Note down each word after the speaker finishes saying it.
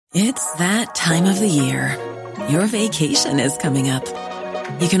It's that time of the year. Your vacation is coming up.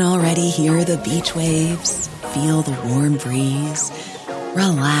 You can already hear the beach waves, feel the warm breeze,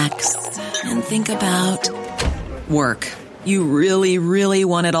 relax, and think about work. You really, really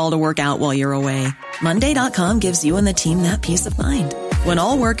want it all to work out while you're away. Monday.com gives you and the team that peace of mind. When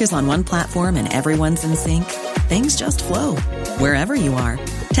all work is on one platform and everyone's in sync, things just flow. Wherever you are,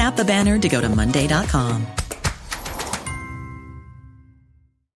 tap the banner to go to Monday.com.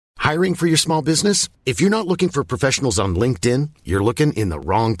 Hiring for your small business? If you're not looking for professionals on LinkedIn, you're looking in the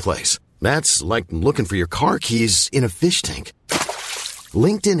wrong place. That's like looking for your car keys in a fish tank.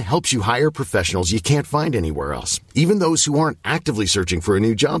 LinkedIn helps you hire professionals you can't find anywhere else, even those who aren't actively searching for a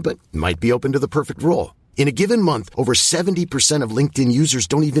new job but might be open to the perfect role. In a given month, over 70% of LinkedIn users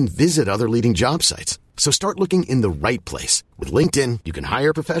don't even visit other leading job sites. So start looking in the right place. With LinkedIn, you can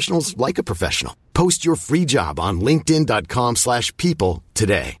hire professionals like a professional. Post your free job on linkedin.com/people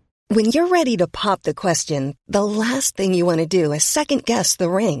today. When you're ready to pop the question, the last thing you want to do is second-guess the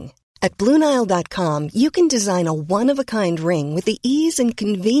ring. At BlueNile.com, you can design a one-of-a-kind ring with the ease and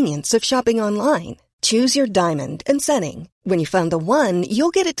convenience of shopping online. Choose your diamond and setting. When you find the one, you'll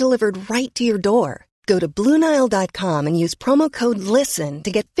get it delivered right to your door. Go to BlueNile.com and use promo code LISTEN to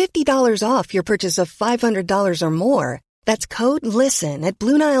get $50 off your purchase of $500 or more. That's code LISTEN at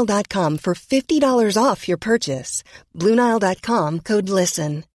BlueNile.com for $50 off your purchase. BlueNile.com, code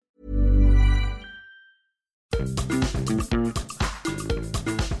LISTEN.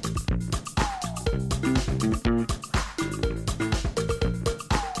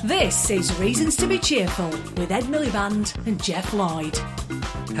 This is Reasons to be Cheerful with Ed Miliband and Jeff Lloyd.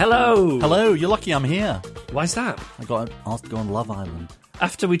 Hello. Hello, you're lucky I'm here. Why's that? I got asked to go on Love Island.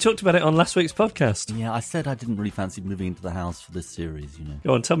 After we talked about it on last week's podcast. Yeah, I said I didn't really fancy moving into the house for this series, you know.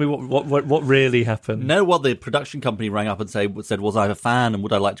 Go on, tell me what really happened. No, well, the production company rang up and said, was I a fan and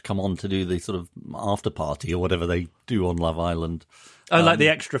would I like to come on to do the sort of after party or whatever they do on Love Island. Oh, like the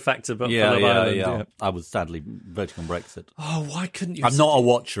extra factor, but for Love Island. Yeah. I was sadly voting on Brexit. Oh, why couldn't you? I'm not a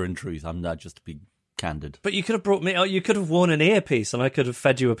watcher, in truth. I'm just to be candid. But you could have brought me. Oh, you could have worn an earpiece, and I could have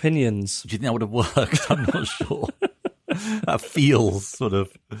fed you opinions. Do you think that would have worked? I'm not sure. That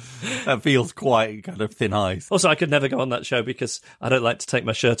feels quite kind of thin ice. Also, I could never go on that show because I don't like to take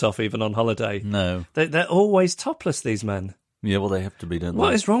my shirt off even on holiday. No, they're always topless. These men. Yeah, well, they have to be, don't they?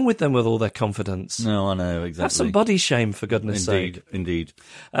 What is wrong with them with all their confidence? No, I know, exactly. Have some body shame, for goodness sake. Indeed.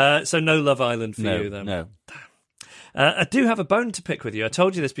 So no Love Island for you, then? No. I do have a bone to pick with you. I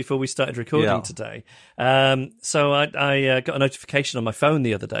told you this before we started recording today. So I got a notification on my phone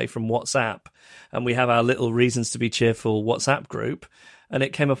the other day from WhatsApp, and we have our little Reasons to be Cheerful WhatsApp group, and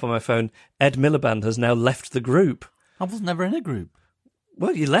it came up on my phone, Ed Miliband has now left the group. I was never in a group.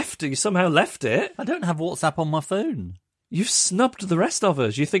 Well, you left it. You somehow left it. I don't have WhatsApp on my phone. You've snubbed the rest of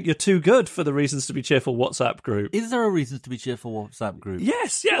us. You think you're too good for the Reasons to be Cheerful WhatsApp group. Is there a Reasons to be Cheerful WhatsApp group?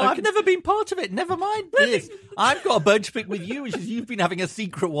 Yes, yeah. Well, I've never been part of it. Never mind this. I've got a bone to pick with you, which is you've been having a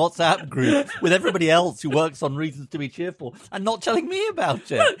secret WhatsApp group with everybody else who works on Reasons to be Cheerful and not telling me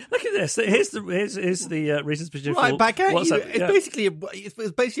about it. Look at this. Here's the Reasons to be Cheerful right, back at WhatsApp. You.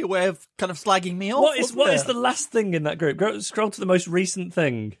 It's basically a way of kind of slagging me off. What is the last thing in that group? Scroll to the most recent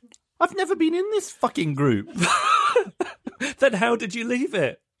thing. I've never been in this fucking group. Then how did you leave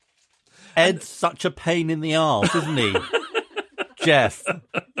it? Ed's such a pain in the arse, isn't he? Jeff.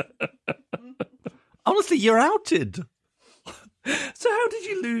 Honestly, you're outed. So how did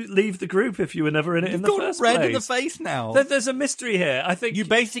you leave the group if you were never in it in the first place? You've got red in the face now. There's a mystery here. I think you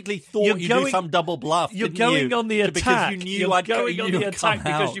basically thought you do some double bluff. You're going on the attack because you knew I'd going on the attack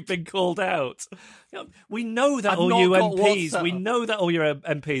because you've been called out. We know that all you MPs. We know that all your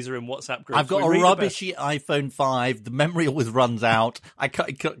MPs are in WhatsApp groups. I've got a rubbishy iPhone 5. The memory always runs out. I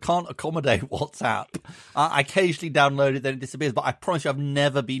can't accommodate WhatsApp. I occasionally download it, then it disappears. But I promise you, I've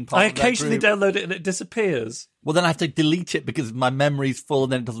never been part of that group. I occasionally download it and it disappears. Well, then I have to delete it because my memory's full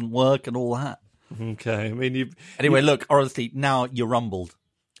and then it doesn't work and all that. Okay, I mean, Anyway, look, honestly, now you're rumbled.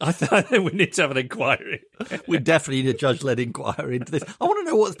 I think we need to have an inquiry. We definitely need a judge-led inquiry into this. I want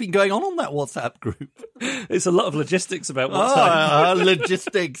to know what's been going on that WhatsApp group. It's a lot of logistics about WhatsApp.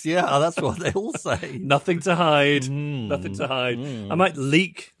 Logistics, yeah, that's what they all say. Nothing to hide. Nothing to hide. I might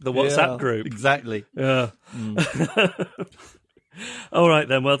leak the WhatsApp group. Exactly. Yeah. All right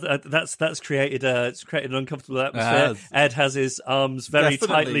then. Well, that's created an uncomfortable atmosphere. Ed has his arms very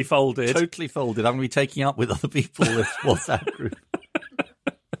tightly folded. Totally folded. I'm going to be taking up with other people this WhatsApp group.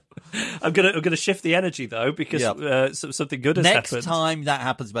 I'm gonna shift the energy though because something good has happened. Next time that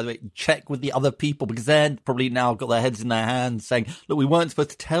happens, by the way, check with the other people because they're probably now got their heads in their hands saying, "Look, we weren't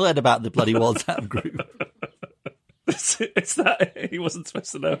supposed to tell Ed about the bloody WhatsApp group." It's that he wasn't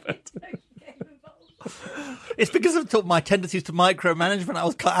supposed to know about it. It's because of my tendencies to micromanagement. I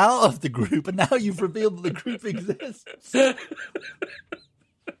was cut out of the group, and now you've revealed that the group exists.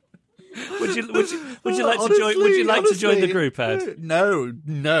 Would you like to join? Would you like to join the group, Ed?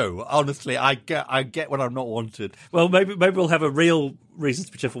 No. Honestly, I get when I'm not wanted. Well, maybe we'll have a real Reasons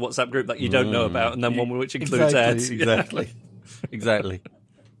to be Cheerful WhatsApp group that you don't know about, and then one which includes Ed's. Exactly.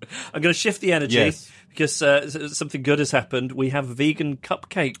 I'm going to shift the energy because something good has happened. We have vegan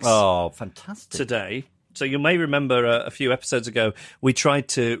cupcakes. Oh, fantastic! Today. So you may remember a few episodes ago, we tried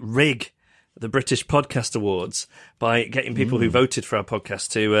to rig the British Podcast Awards by getting people who voted for our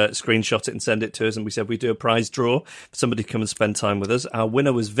podcast to screenshot it and send it to us. And we said we'd do a prize draw for somebody to come and spend time with us. Our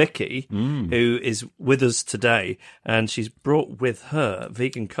winner was Vicky, who is with us today. And she's brought with her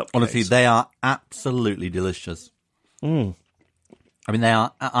vegan cupcakes. Honestly, they are absolutely delicious. I mean, they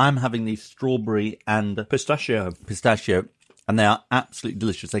are. I'm having these strawberry and pistachio, and they are absolutely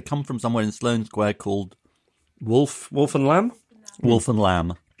delicious. They come from somewhere in Sloane Square called Wolf and Lamb. Wolf and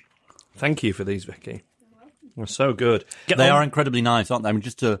Lamb. Thank you for these, Vicky. They're so good. They are incredibly nice, aren't they? I mean,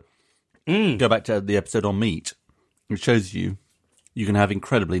 just to go back to the episode on meat, it shows you can have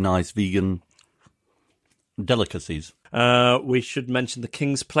incredibly nice vegan delicacies. We should mention the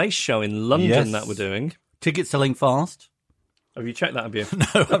King's Place show in London that we're doing. Tickets selling fast. Have you checked that, have you?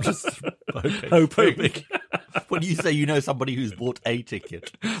 No, I'm just hoping. When you say you know somebody who's bought a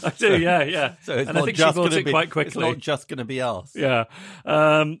ticket. I do, yeah. So it's and not I think just she bought it quite quickly. It's not just going to be us. Yeah.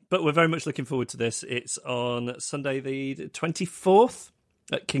 But we're very much looking forward to this. It's on Sunday the 24th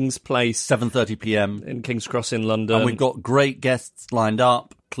at King's Place. 7:30 p.m. in King's Cross in London. And we've got great guests lined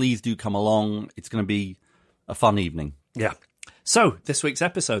up. Please do come along. It's going to be a fun evening. Yeah. So, this week's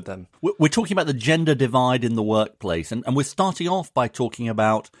episode then. We're talking about the gender divide in the workplace. And we're starting off by talking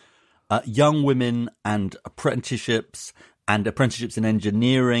about young women and apprenticeships in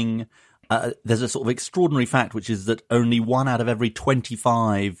engineering. There's a sort of extraordinary fact, which is that only 1 out of every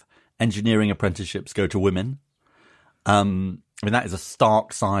 25 engineering apprenticeships go to women. I mean, that is a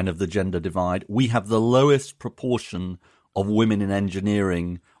stark sign of the gender divide. We have the lowest proportion of women in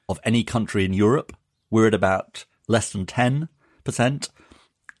engineering of any country in Europe. We're at about less than 10%.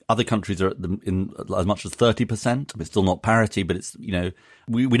 Other countries are in as much as 30%. It's still not parity, but it's, we know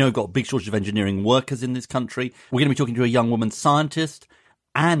we've got a big shortage of engineering workers in this country. We're going to be talking to a young woman scientist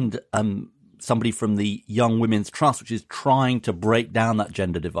and somebody from the Young Women's Trust, which is trying to break down that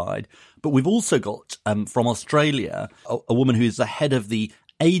gender divide. But we've also got from Australia a woman who is the head of the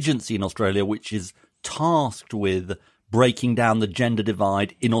agency in Australia, which is tasked with breaking down the gender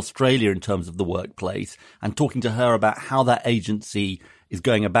divide in Australia in terms of the workplace, and talking to her about how that agency is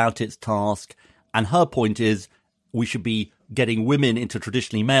going about its task. And her point is we should be getting women into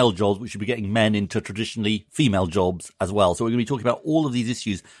traditionally male jobs. We should be getting men into traditionally female jobs as well. So we're going to be talking about all of these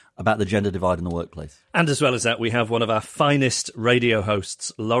issues about the gender divide in the workplace. And as well as that, we have one of our finest radio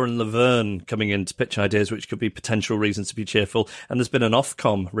hosts, Lauren Laverne, coming in to pitch ideas which could be potential reasons to be cheerful. And there's been an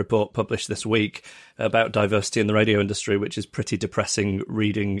Ofcom report published this week about diversity in the radio industry, which is pretty depressing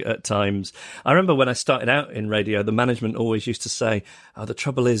reading at times. I remember when I started out in radio, the management always used to say, the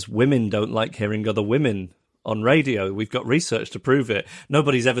trouble is women don't like hearing other women on radio. We've got research to prove it.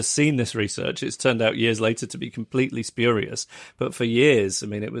 Nobody's ever seen this research. It's turned out years later to be completely spurious. But for years, I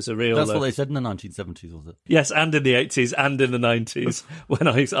mean, it was a real... That's what they said in the 1970s, was it? Yes, and in the 80s and in the 90s when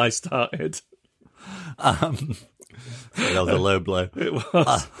I started. That was a low blow. It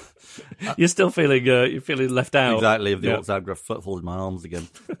was. You're still feeling left out. Exactly. If the WhatsApp graph folded my arms again.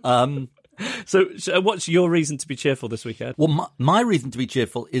 So what's your reason to be cheerful this weekend? Well, my reason to be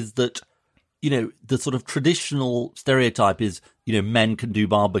cheerful is that the sort of traditional stereotype is, men can do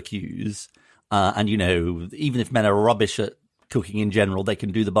barbecues. And, even if men are rubbish at cooking in general, they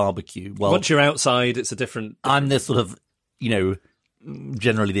can do the barbecue. Well, once you're outside, it's a different... I'm this sort of,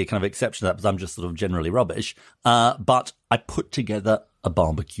 generally the kind of exception to that because I'm just sort of generally rubbish. But I put together a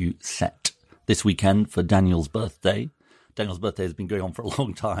barbecue set this weekend for Daniel's birthday. Daniel's birthday has been going on for a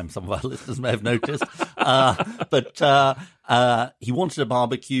long time. Some of our listeners may have noticed. But he wanted a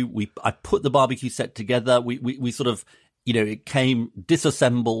barbecue. I put the barbecue set together. We sort of, it came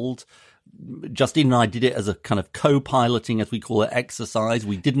disassembled. Justine and I did it as a kind of co-piloting, as we call it, exercise.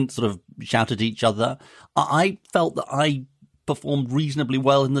 We didn't sort of shout at each other. I felt that I performed reasonably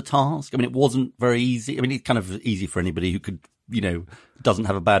well in the task. I mean, it wasn't very easy. I mean, it's kind of easy for anybody who could, doesn't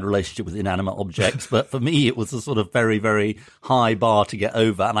have a bad relationship with inanimate objects. But for me, it was a sort of very, very high bar to get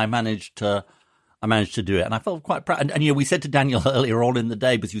over. And I managed to do it. And I felt quite proud. And we said to Daniel earlier on in the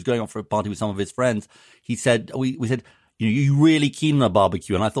day, because he was going off for a party with some of his friends, he said, we said, you really keen on a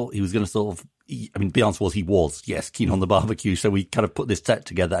barbecue? And I thought he was going to sort of, I mean, the answer was he was, yes, keen on the barbecue. So we kind of put this set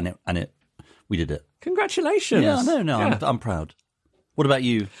together and we did it. Congratulations. Yeah, no, Yeah. I'm proud. What about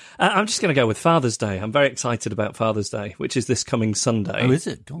you? I'm just going to go with Father's Day. I'm very excited about Father's Day, which is this coming Sunday. Oh, is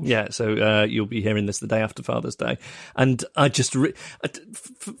it? Gosh. Yeah, so you'll be hearing this the day after Father's Day. And I just,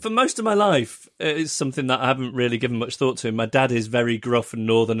 for most of my life, it's something that I haven't really given much thought to. My dad is very gruff and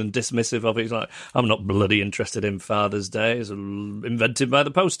northern and dismissive of it. He's like, I'm not bloody interested in Father's Day. It's invented by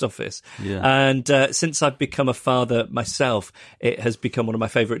the post office. Yeah. And since I've become a father myself, it has become one of my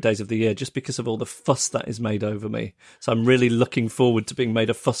favourite days of the year just because of all the fuss that is made over me. So I'm really looking forward to being made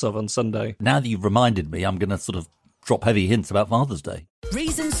a fuss of on Sunday. Now that you've reminded me, I'm going to sort of drop heavy hints about Father's Day.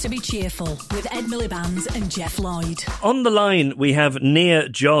 Reasons to be cheerful with Ed Miliband and Jeff Lloyd. On the line, we have Nia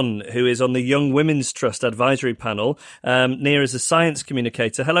John, who is on the Young Women's Trust advisory panel. Nia is a science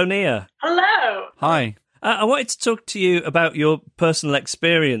communicator. Hello, Nia. Hello. Hi. I wanted to talk to you about your personal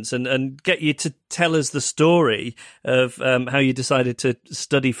experience and get you to tell us the story of how you decided to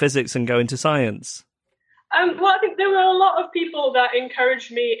study physics and go into science. Well, I think there were a lot of people that encouraged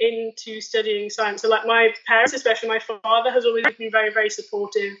me into studying science. So, like my parents, especially my father, has always been very, very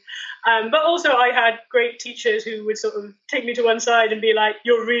supportive. But also I had great teachers who would sort of take me to one side and be like,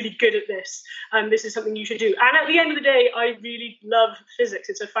 you're really good at this. This is something you should do. And at the end of the day, I really love physics.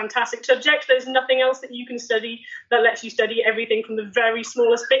 It's a fantastic subject. There's nothing else that you can study that lets you study everything from the very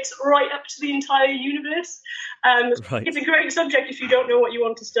smallest bits right up to the entire universe. Right. It's a great subject if you don't know what you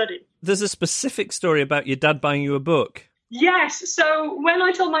want to study. There's a specific story about your dad buying you a book. Yes. So when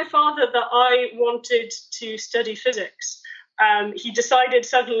I told my father that I wanted to study physics, he decided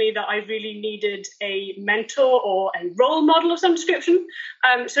suddenly that I really needed a mentor or a role model of some description.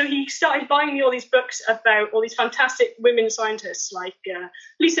 So he started buying me all these books about all these fantastic women scientists like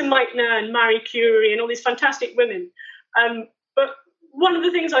Lisa Meitner and Marie Curie and all these fantastic women. But one of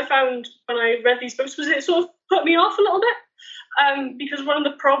the things I found when I read these books was it sort of put me off a little bit. Because one of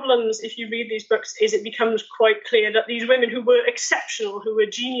the problems, if you read these books, is it becomes quite clear that these women who were exceptional, who were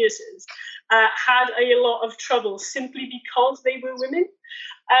geniuses, had a lot of trouble simply because they were women.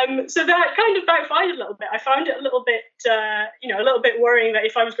 So that kind of backfired a little bit. I found it a little bit, a little bit worrying that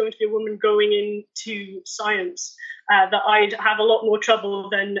if I was going to be a woman going into science, that I'd have a lot more trouble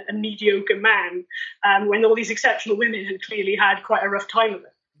than a mediocre man, when all these exceptional women had clearly had quite a rough time of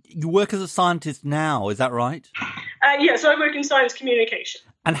it. You work as a scientist now, is that right? So I work in science communication.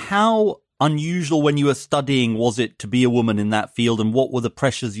 And how unusual when you were studying was it to be a woman in that field, and what were the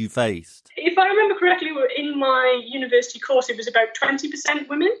pressures you faced? If I remember correctly, in my university course, it was about 20%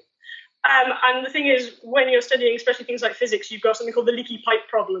 women. And the thing is, when you're studying, especially things like physics, you've got something called the leaky pipe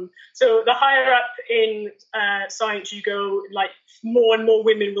problem. So the higher up in science you go, like more and more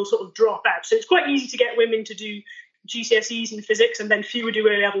women will sort of drop out. So it's quite easy to get women to do GCSEs in physics, and then fewer do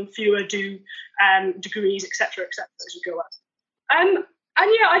A-level, fewer do degrees, etc., as you go up.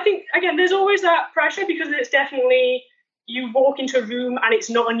 I think, again, there's always that pressure because it's definitely, you walk into a room and it's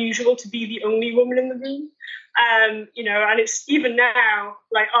not unusual to be the only woman in the room. And it's even now,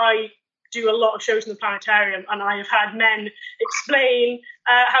 like I do a lot of shows in the planetarium, and I have had men explain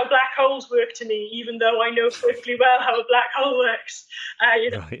how black holes work to me, even though I know perfectly well how a black hole works.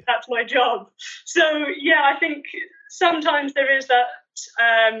 Right. That's my job. So, yeah, I think sometimes there is that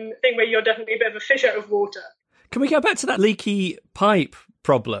thing where you're definitely a bit of a fish out of water. Can we go back to that leaky pipe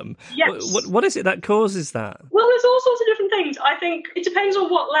problem? Yes. What is it that causes that? Well, there's all sorts of different things. I think it depends on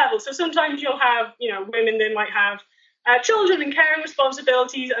what level. So sometimes you'll have, women, they might have children and caring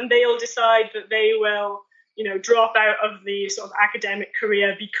responsibilities, and they'll decide that they will, drop out of the sort of academic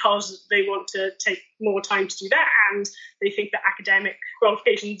career because they want to take more time to do that, and they think that academic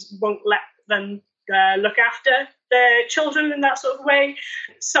qualifications won't let them look after their children in that sort of way.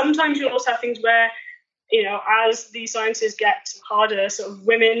 Sometimes you'll also have things where, as the sciences get harder, sort of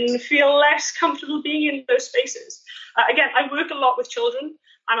women feel less comfortable being in those spaces. Again, I work a lot with children,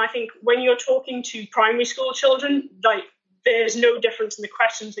 and I think when you're talking to primary school children, like, there's no difference in the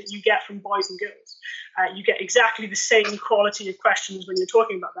questions that you get from boys and girls. You get exactly the same quality of questions when you're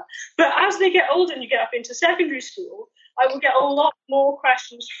talking about that. But as they get older and you get up into secondary school, I will get a lot more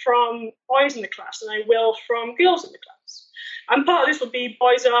questions from boys in the class than I will from girls in the class. And part of this would be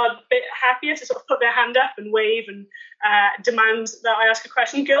boys are a bit happier to sort of put their hand up and wave and demand that I ask a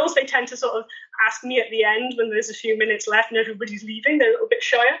question. Girls, they tend to sort of ask me at the end when there's a few minutes left and everybody's leaving. They're a little bit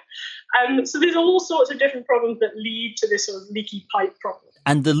shyer. So there's all sorts of different problems that lead to this sort of leaky pipe problem.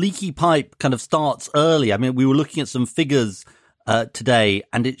 And the leaky pipe kind of starts early. I mean, we were looking at some figures today,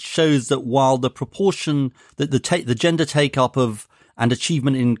 and it shows that while the proportion, that the gender take-up of and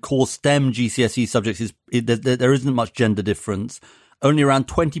achievement in core STEM GCSE subjects there isn't much gender difference. only around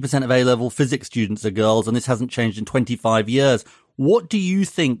 20% of A-level physics students are girls, and this hasn't changed in 25 years. What do you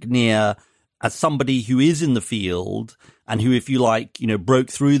think, Nia, as somebody who is in the field and who, if you like, broke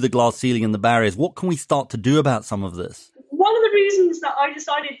through the glass ceiling and the barriers, what can we start to do about some of this? One of the reasons that I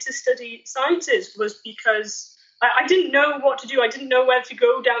decided to study sciences was because I didn't know what to do. I didn't know whether to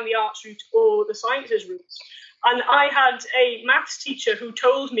go down the arts route or the sciences route. And I had a maths teacher who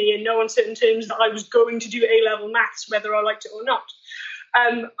told me in no uncertain terms that I was going to do A-level maths, whether I liked it or not.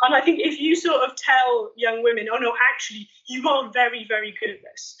 And I think if you sort of tell young women, oh, no, actually, you are very, very good at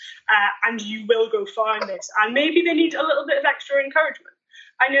this, and you will go far in this, and maybe they need a little bit of extra encouragement.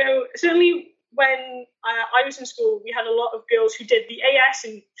 I know, certainly when I was in school, we had a lot of girls who did the AS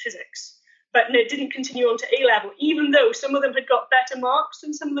in physics, but didn't continue on to A-level, even though some of them had got better marks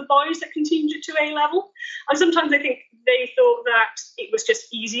than some of the boys that continued to A-level. And sometimes I think they thought that it was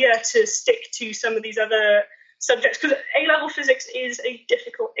just easier to stick to some of these other subjects, because A-level physics is a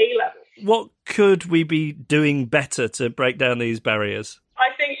difficult A-level. What could we be doing better to break down these barriers?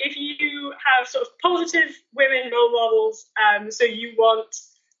 I think if you have sort of positive women role models, so you want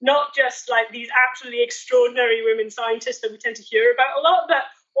not just like these absolutely extraordinary women scientists that we tend to hear about a lot, but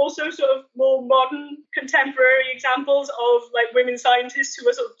also sort of more modern contemporary examples of like women scientists who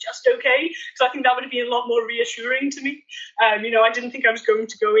are sort of just okay. So I think that would have been a lot more reassuring to me. I didn't think I was going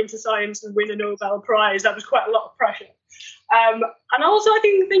to go into science and win a Nobel Prize. That was quite a lot of pressure. And also I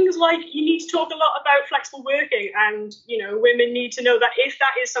think things like you need to talk a lot about flexible working, and, women need to know that if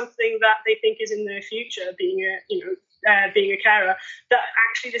that is something that they think is in their future, being a carer, that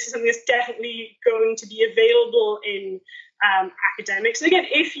actually this is something that's definitely going to be available in academics. And again,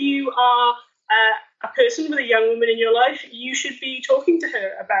 if you are a person with a young woman in your life, you should be talking to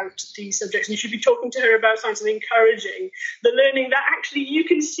her about these subjects, and you should be talking to her about science and encouraging the learning that actually you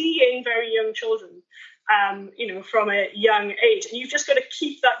can see in very young children, from a young age. And you've just got to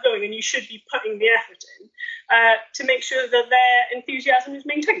keep that going, and you should be putting the effort in to make sure that their enthusiasm is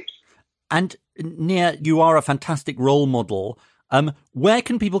maintained. And Nia, you are a fantastic role model. Where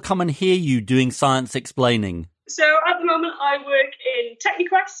can people come and hear you doing science explaining? So at the moment, I work in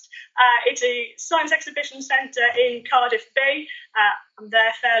TechniQuest. It's a science exhibition centre in Cardiff Bay. I'm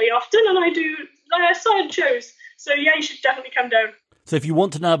there fairly often, and I do science shows. So yeah, you should definitely come down. So if you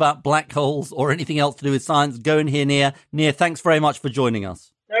want to know about black holes or anything else to do with science, go and hear Nia. Nia, thanks very much for joining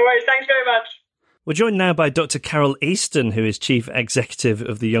us. No worries. Thanks very much. We're joined now by Dr. Carol Easton, who is Chief Executive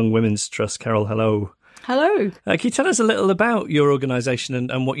of the Young Women's Trust. Carol, hello. Hello. Can you tell us a little about your organisation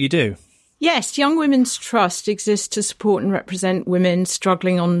and what you do? Yes, Young Women's Trust exists to support and represent women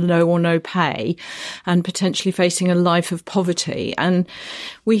struggling on low or no pay and potentially facing a life of poverty. And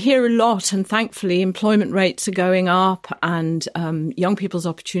we hear a lot, and thankfully employment rates are going up and young people's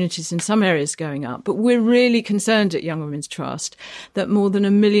opportunities in some areas are going up. But we're really concerned at Young Women's Trust that more than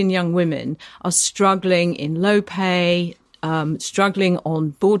 1 million young women are struggling in low pay, struggling on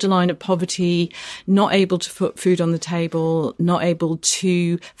borderline of poverty, not able to put food on the table, not able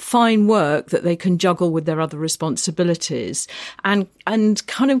to find work that they can juggle with their other responsibilities, and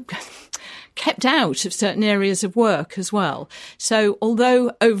kind of kept out of certain areas of work as well. So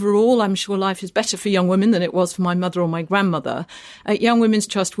although overall I'm sure life is better for young women than it was for my mother or my grandmother, at Young Women's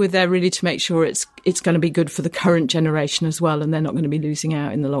Trust we're there really to make sure it's going to be good for the current generation as well, and they're not going to be losing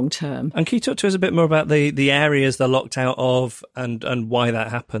out in the long term. And can you talk to us a bit more about the areas they're locked out of and why that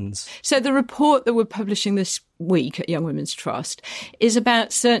happens? So the report that we're publishing this week at Young Women's Trust is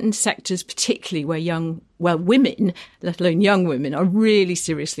about certain sectors, particularly where women, let alone young women, are really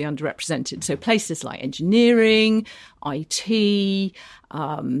seriously underrepresented. So places like engineering, IT,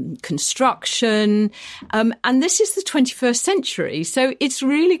 construction, and this is the 21st century. So it's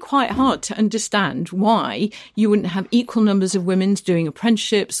really quite hard to understand why you wouldn't have equal numbers of women doing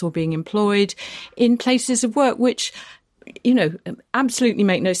apprenticeships or being employed in places of work which absolutely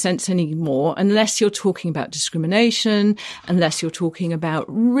make no sense anymore unless you're talking about discrimination, unless you're talking about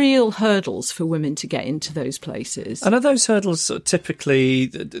real hurdles for women to get into those places. And are those hurdles typically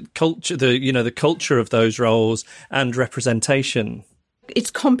the culture of those roles and representation?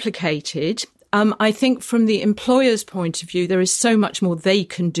 It's complicated. I think from the employer's point of view, there is so much more they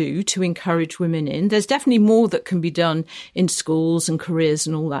can do to encourage women in. There's definitely more that can be done in schools and careers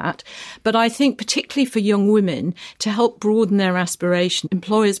and all that. But I think particularly for young women, to help broaden their aspiration,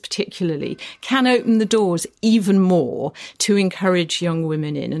 employers particularly can open the doors even more to encourage young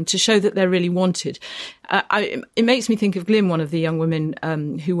women in and to show that they're really wanted. It makes me think of Glyn, one of the young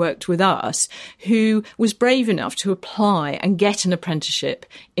women who worked with us, who was brave enough to apply and get an apprenticeship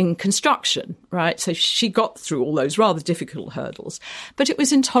in construction, right? So she got through all those rather difficult hurdles, but it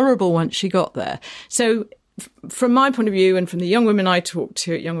was intolerable once she got there. So from my point of view and from the young women I talk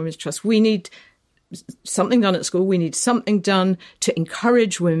to at Young Women's Trust, we need something done at school. We need something done to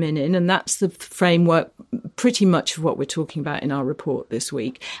encourage women in, and that's the framework pretty much of what we're talking about in our report this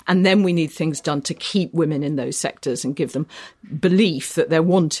week. And then we need things done to keep women in those sectors and give them belief that they're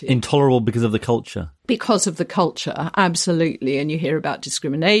wanted. Intolerable because of the culture. Because of the culture, absolutely. And you hear about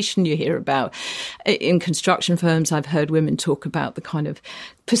discrimination, you hear about, in construction firms, I've heard women talk about the kind of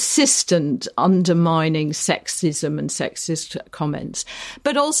persistent undermining sexism and sexist comments,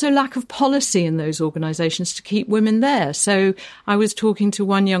 but also lack of policy in those organisations to keep women there. So I was talking to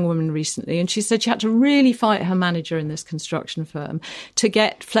one young woman recently, and she said she had to really fight her manager in this construction firm to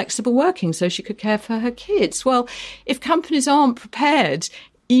get flexible working so she could care for her kids. Well, if companies aren't prepared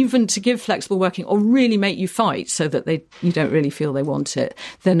even to give flexible working or really make you fight so that you don't really feel they want it,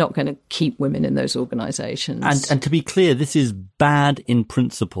 they're not going to keep women in those organisations. And to be clear, this is bad in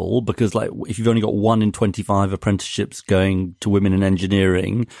principle, because like if you've only got 1 in 25 apprenticeships going to women in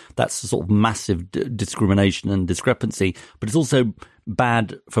engineering, that's a sort of massive discrimination and discrepancy. But it's also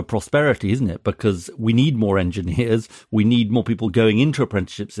bad for prosperity, isn't it? Because we need more engineers, we need more people going into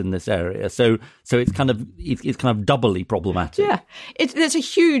apprenticeships in this area. So it's kind of doubly problematic. Yeah, there's a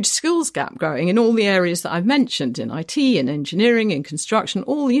huge skills gap growing in all the areas that I've mentioned, in IT, in engineering, in construction.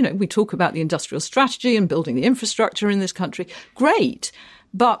 We talk about the industrial strategy and building the infrastructure in this country. Great.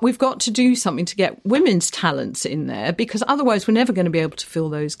 But we've got to do something to get women's talents in there, because otherwise we're never going to be able to fill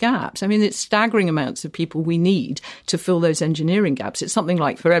those gaps. I mean, it's staggering amounts of people we need to fill those engineering gaps. It's something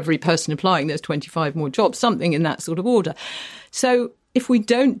like for every person applying, there's 25 more jobs, something in that sort of order. So if we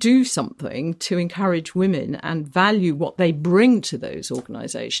don't do something to encourage women and value what they bring to those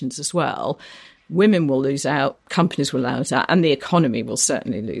organisations as well, women will lose out, companies will lose out, and the economy will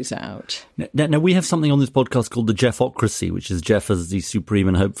certainly lose out. Now, we have something on this podcast called the Jeffocracy, which is Jeff as the supreme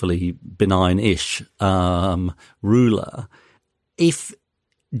and hopefully benign-ish ruler. If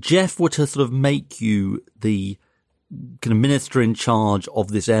Jeff were to sort of make you the kind of minister in charge of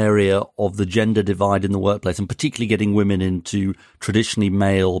this area of the gender divide in the workplace, and particularly getting women into traditionally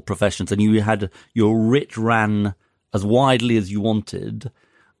male professions, and you had your writ ran as widely as you wanted,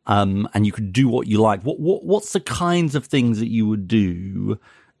 and you could do what you like, what's the kinds of things that you would do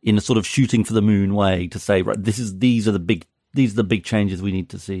in a sort of shooting for the moon way to say, right, these are the big changes we need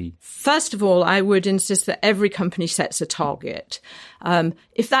to see? First of all, I would insist that every company sets a target.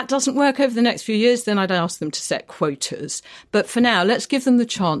 If that doesn't work over the next few years, then I'd ask them to set quotas. But for now, let's give them the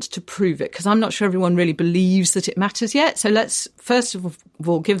chance to prove it, because I'm not sure everyone really believes that it matters yet. So let's first of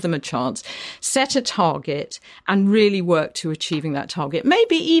all give them a chance, set a target, and really work to achieving that target.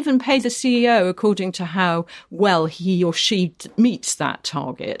 Maybe even pay the CEO according to how well he or she meets that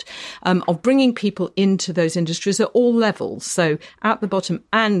target, of bringing people into those industries at all levels. So at the bottom,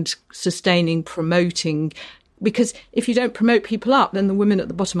 and sustaining, promoting, because if you don't promote people up, then the women at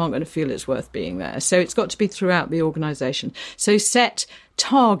the bottom aren't going to feel it's worth being there. So it's got to be throughout the organisation. So set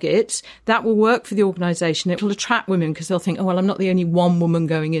targets that will work for the organisation. It will attract women because they'll think, oh, well, I'm not the only one woman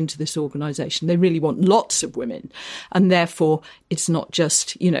going into this organisation. They really want lots of women. And therefore, it's not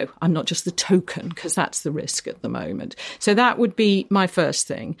just, I'm not just the token, because that's the risk at the moment. So that would be my first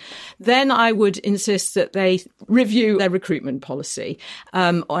thing. Then I would insist that they review their recruitment policy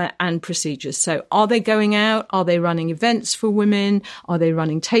and procedures. So are they going out? Are they running events for women? Are they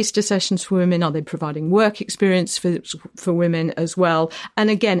running taster sessions for women? Are they providing work experience for women as well? And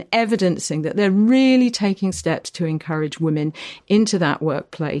again, evidencing that they're really taking steps to encourage women into that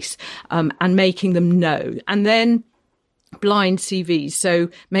workplace, and making them know. And then blind CVs. So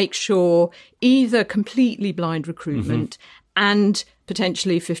make sure either completely blind recruitment and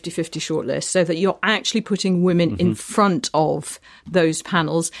potentially 50-50 shortlist, so that you're actually putting women in front of those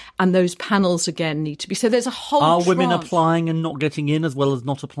panels, and those panels again need to be. So there's a whole. Are women applying and not getting in as well as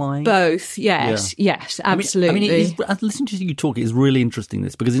not applying? Both, yes, yes, absolutely. Listening to you talk is really interesting.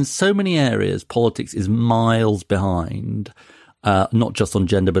 This, because in so many areas, politics is miles behind, not just on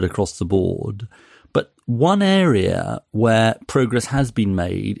gender but across the board. But one area where progress has been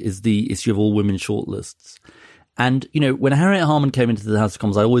made is the issue of all women shortlists. And, when Harriet Harman came into the House of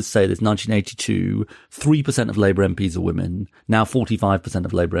Commons, I always say this, 1982, 3% of Labour MPs are women. Now 45%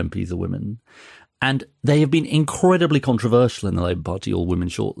 of Labour MPs are women. And they have been incredibly controversial in the Labour Party, all women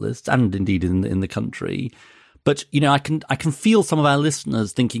shortlists, and indeed in the country. But, I can feel some of our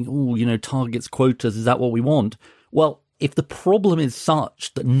listeners thinking, targets, quotas, is that what we want? Well, if the problem is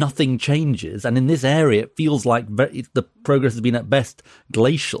such that nothing changes, and in this area it feels like the progress has been at best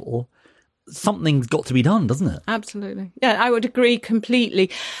glacial, something's got to be done, doesn't it? Absolutely. Yeah, I would agree completely.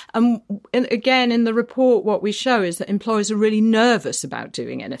 And again, in the report, what we show is that employers are really nervous about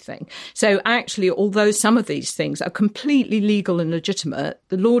doing anything. So actually, although some of these things are completely legal and legitimate,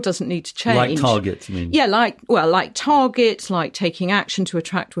 the law doesn't need to change. Like targets, you mean? Yeah, like targets, like taking action to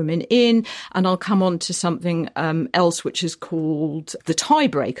attract women in. And I'll come on to something else, which is called the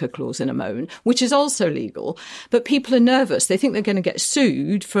tiebreaker clause in a moment, which is also legal. But people are nervous. They think they're going to get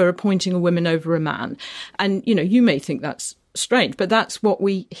sued for appointing a woman over a man. And, you may think that's strange, but that's what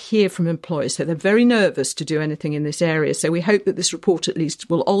we hear from employers. So they're very nervous to do anything in this area. So we hope that this report at least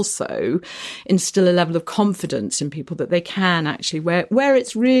will also instill a level of confidence in people that they can actually, where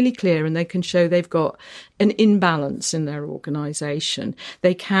it's really clear and they can show they've got an imbalance in their organisation,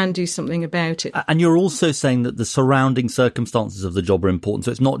 they can do something about it. And you're also saying that the surrounding circumstances of the job are important.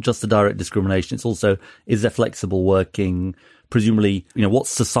 So it's not just the direct discrimination. It's also, is there flexible working? Presumably, what's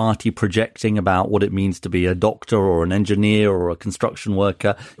society projecting about what it means to be a doctor or an engineer or a construction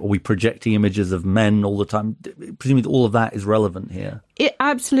worker? Are we projecting images of men all the time? Presumably all of that is relevant here.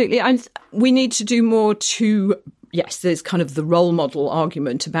 Absolutely. And we need to do more to, yes, there's kind of the role model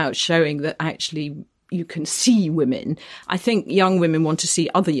argument about showing that actually you can see women. I think young women want to see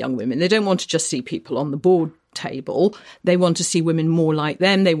other young women. They don't want to just see people on the board table. They want to see women more like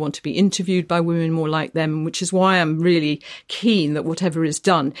them. They want to be interviewed by women more like them, which is why I'm really keen that whatever is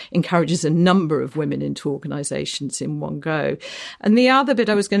done encourages a number of women into organisations in one go. And the other bit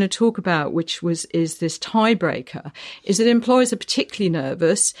I was going to talk about, is this tiebreaker, is that employers are particularly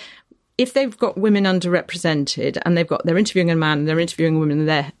nervous if they've got women underrepresented and they're interviewing a man and they're interviewing a woman and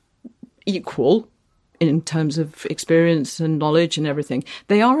they're equal in terms of experience and knowledge and everything,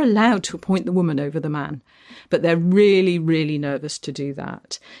 they are allowed to appoint the woman over the man. But they're really, really nervous to do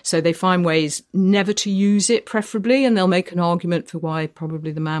that. So they find ways never to use it, preferably, and they'll make an argument for why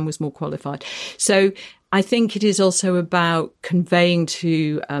probably the man was more qualified. So I think it is also about conveying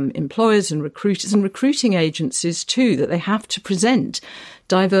to employers and recruiters and recruiting agencies too that they have to present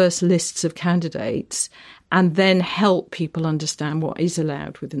diverse lists of candidates and then help people understand what is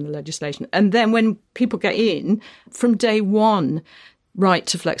allowed within the legislation. And then when people get in, from day one, right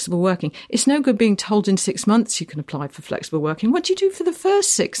to flexible working, it's no good being told in 6 months you can apply for flexible working. What do you do for the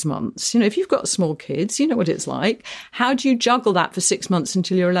first 6 months? If you've got small kids, you know what it's like. How do you juggle that for 6 months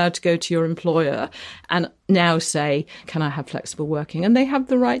until you're allowed to go to your employer and now say, can I have flexible working? And they have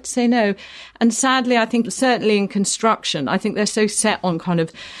the right to say no. And sadly, I think certainly in construction, I think they're so set on kind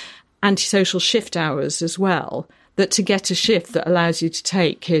of antisocial shift hours as well, that to get a shift that allows you to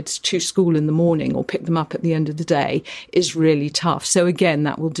take kids to school in the morning or pick them up at the end of the day is really tough. So again,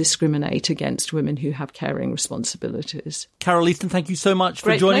 that will discriminate against women who have caring responsibilities. Carol Easton, thank you so much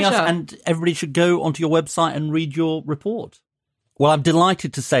for joining us. And everybody should go onto your website and read your report. Well, I'm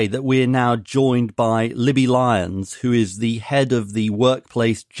delighted to say that we're now joined by Libby Lyons, who is the head of the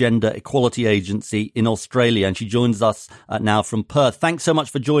Workplace Gender Equality Agency in Australia, and she joins us now from Perth. Thanks so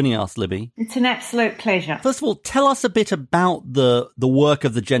much for joining us, Libby. It's an absolute pleasure. First of all, tell us a bit about the work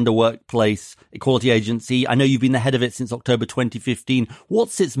of the Gender Workplace Equality Agency. I know you've been the head of it since October 2015.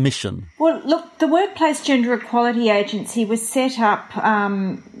 What's its mission? Well, look, the Workplace Gender Equality Agency was set up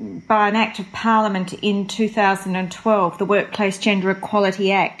by an Act of Parliament in 2012, the Workplace Gender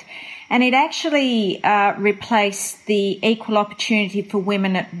Equality Act, and it actually replaced the Equal Opportunity for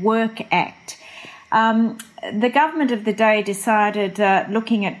Women at Work Act. The government of the day decided,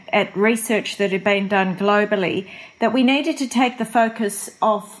 looking at research that had been done globally, that we needed to take the focus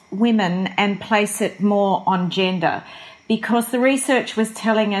off women and place it more on gender, because the research was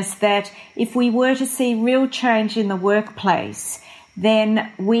telling us that if we were to see real change in the workplace,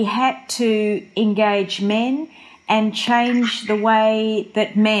 then we had to engage men and change the way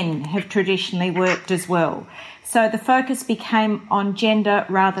that men have traditionally worked as well. So the focus became on gender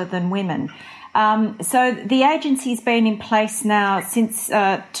rather than women. So the agency's been in place now since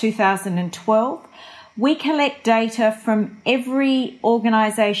 2012. We collect data from every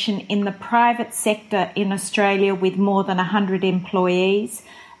organisation in the private sector in Australia with more than 100 employees,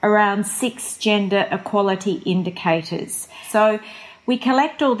 around 6 gender equality indicators. So we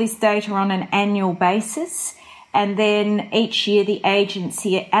collect all this data on an annual basis, and then each year the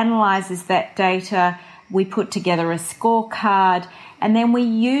agency analyses that data. We put together a scorecard, and then we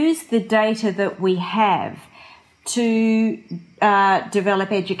use the data that we have to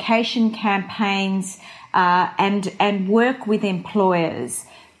develop education campaigns and work with employers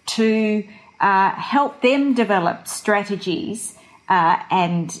to help them develop strategies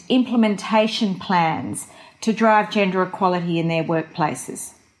and implementation plans to drive gender equality in their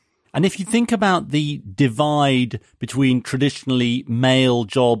workplaces. And if you think about the divide between traditionally male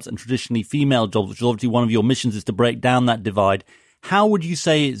jobs and traditionally female jobs, which is obviously one of your missions is to break down that divide, how would you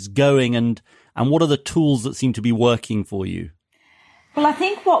say it's going and what are the tools that seem to be working for you? Well, I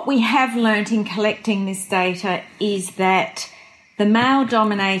think what we have learnt in collecting this data is that the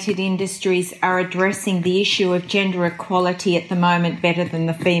male-dominated industries are addressing the issue of gender equality at the moment better than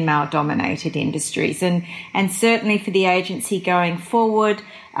the female-dominated industries. And certainly for the agency going forward,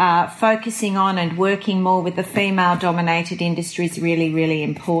 focusing on and working more with the female-dominated industries is really, really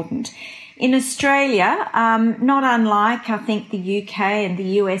important. In Australia, not unlike, I think, the UK and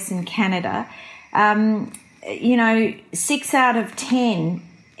the US and Canada, 6 out of 10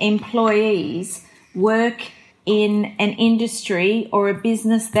 employees work in an industry or a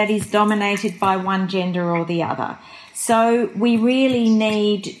business that is dominated by one gender or the other. So we really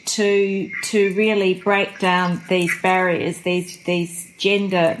need to really break down these barriers, these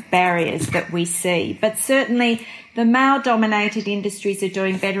gender barriers that we see. But certainly the male-dominated industries are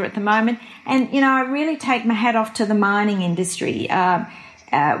doing better at the moment. And, I really take my hat off to the mining industry,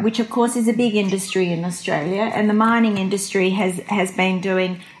 which of course is a big industry in Australia. And the mining industry has been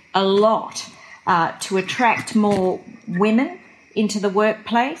doing a lot to attract more women into the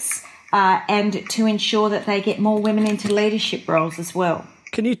workplace and to ensure that they get more women into leadership roles as well.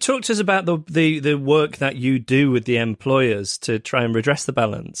 Can you talk to us about the work that you do with the employers to try and redress the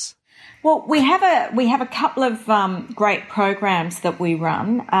balance? Well, we have a couple of great programs that we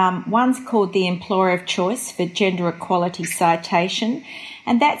run. One's called the Employer of Choice for Gender Equality Citation,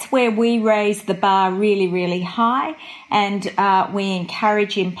 and that's where we raise the bar really, really high, and we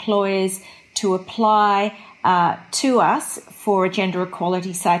encourage employers to apply to us for a gender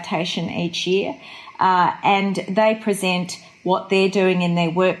equality citation each year, and they present what they're doing in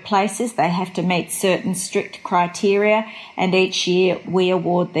their workplaces. They have to meet certain strict criteria, and each year we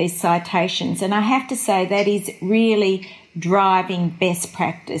award these citations. And I have to say that is really driving best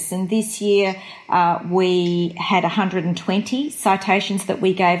practice. And this year we had 120 citations that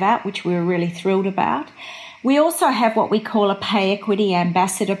we gave out, which we were really thrilled about. We also have what we call a Pay Equity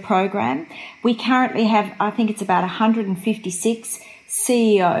Ambassador program. We currently have, I think it's about 156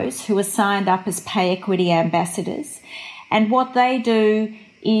 CEOs who are signed up as Pay Equity Ambassadors. And what they do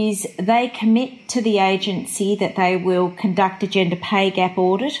is they commit to the agency that they will conduct a gender pay gap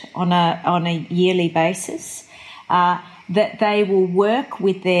audit on a yearly basis, that they will work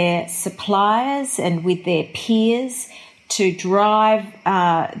with their suppliers and with their peers to drive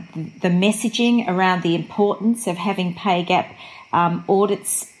the messaging around the importance of having pay gap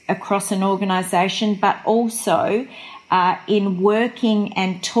audits across an organisation, but also in working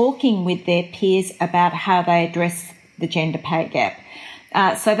and talking with their peers about how they address the gender pay gap.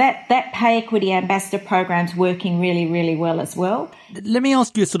 So that Pay Equity Ambassador program is working really, really well as well. Let me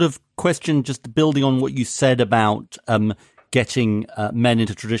ask you a sort of question, just building on what you said about getting men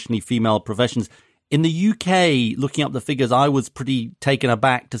into traditionally female professions. In the UK, looking up the figures, I was pretty taken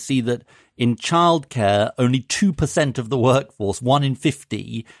aback to see that in childcare, only 2% of the workforce, 1 in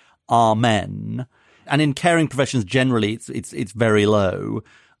 50, are men. And in caring professions generally, it's very low.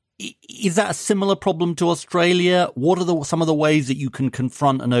 Is that a similar problem to Australia? What are some of the ways that you can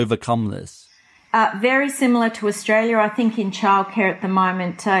confront and overcome this? Very similar to Australia. I think in childcare at the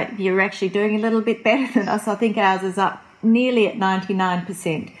moment, you're actually doing a little bit better than us. I think ours is up nearly at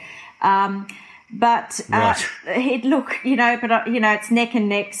 99%. But it's neck and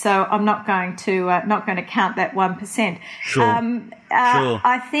neck. So I'm not going to count that 1%. Sure.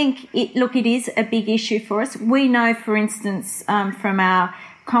 I think it is a big issue for us. We know, for instance, from our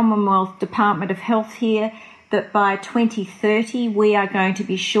Commonwealth Department of Health here, that by 2030 we are going to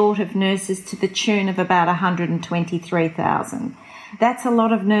be short of nurses to the tune of about 123,000. That's a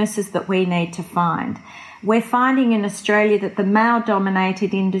lot of nurses that we need to find. We're finding in Australia that the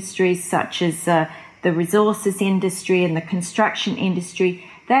male-dominated industries such as the resources industry and the construction industry,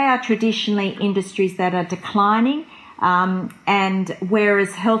 they are traditionally industries that are declining, and whereas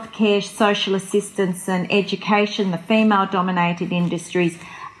healthcare, social assistance and education, the female-dominated industries,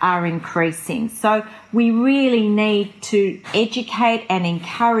 are increasing. So we really need to educate and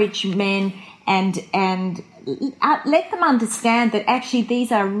encourage men and let them understand that actually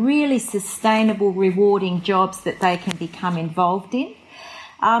these are really sustainable, rewarding jobs that they can become involved in.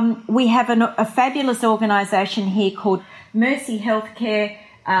 We have a fabulous organisation here called Mercy Healthcare.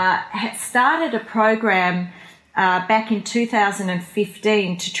 Started a program back in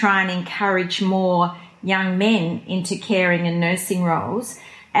 2015 to try and encourage more young men into caring and nursing roles.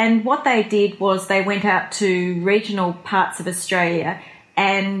 And what they did was they went out to regional parts of Australia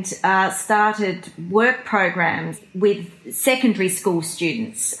and started work programs with secondary school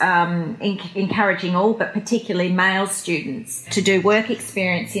students, encouraging all but particularly male students to do work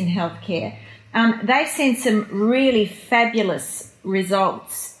experience in healthcare. They've seen some really fabulous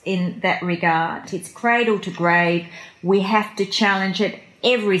results in that regard. It's cradle to grave. We have to challenge it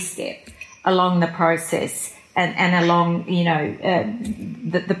every step along the process and along,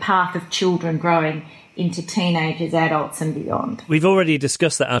 the path of children growing into teenagers, adults and beyond. We've already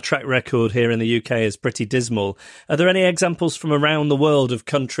discussed that our track record here in the UK is pretty dismal. Are there any examples from around the world of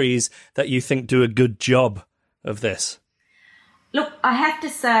countries that you think do a good job of this? Look, I have to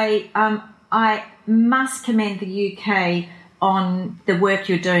say I must commend the UK on the work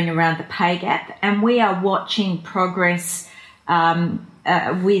you're doing around the pay gap, and we are watching progress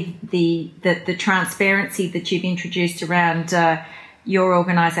with the transparency that you've introduced around your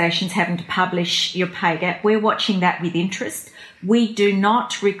organisations having to publish your pay gap. We're watching that with interest. We do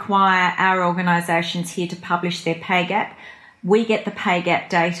not require our organisations here to publish their pay gap. We get the pay gap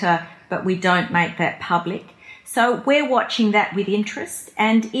data, but we don't make that public. So we're watching that with interest.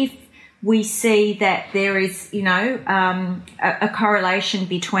 And if we see that there is, a correlation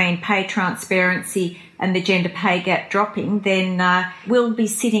between pay transparency and the gender pay gap dropping, then we'll be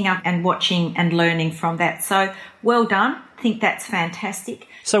sitting up and watching and learning from that. So well done. I think that's fantastic.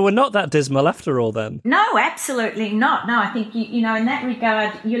 So we're not that dismal after all then? No, absolutely not. No, I think, in that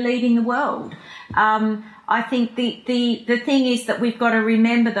regard, you're leading the world. I think the thing is that we've got to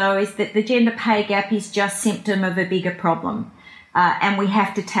remember, though, is that the gender pay gap is just symptom of a bigger problem. And we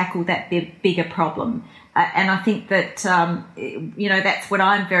have to tackle that bigger problem. And I think that, that's what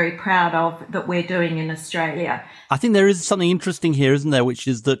I'm very proud of that we're doing in Australia. I think there is something interesting here, isn't there, which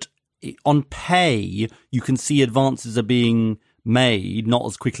is that on pay, you can see advances are being made, not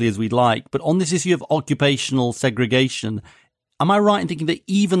as quickly as we'd like. But on this issue of occupational segregation, am I right in thinking that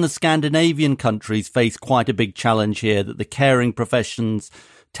even the Scandinavian countries face quite a big challenge here, that the caring professions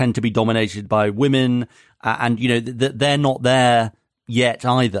tend to be dominated by women, and, that they're not there yet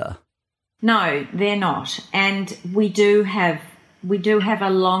either? No, they're not. And we do have a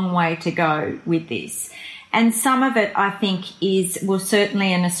long way to go with this. And some of it, I think,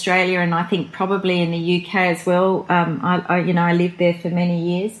 certainly in Australia, and I think probably in the UK as well. I lived there for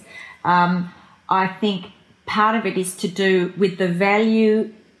many years. I think part of it is to do with the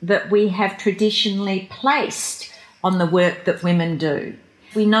value that we have traditionally placed on the work that women do.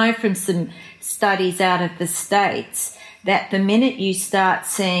 We know from some studies out of the States that the minute you start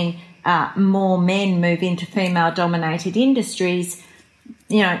seeing more men move into female-dominated industries,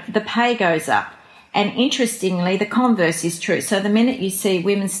 the pay goes up. And interestingly, the converse is true. So the minute you see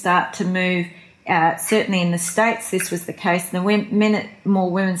women start to move, certainly in the States this was the case, the minute more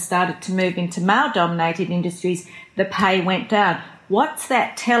women started to move into male-dominated industries, the pay went down. What's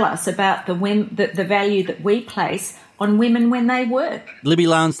that tell us about the value that we place on women when they work? Libby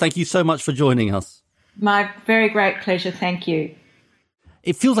Lowndes, thank you so much for joining us. My very great pleasure. Thank you.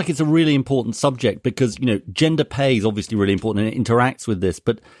 It feels like it's a really important subject because, gender pay is obviously really important and it interacts with this,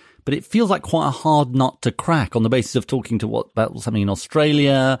 but it feels like quite a hard nut to crack on the basis of talking to about something in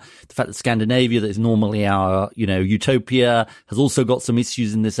Australia, the fact that Scandinavia, that is normally our, utopia, has also got some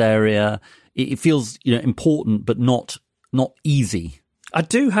issues in this area. It feels, important, but not easy. I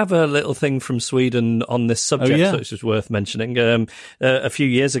do have a little thing from Sweden on this subject, which is worth mentioning. A few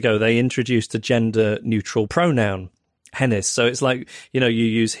years ago, they introduced a gender-neutral pronoun, hennes. So it's like, you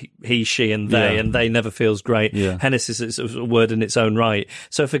use he, she, and they, and they never feels great. Yeah. Hennes is a word in its own right.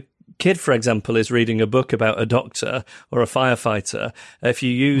 So if a kid, for example, is reading a book about a doctor or a firefighter, if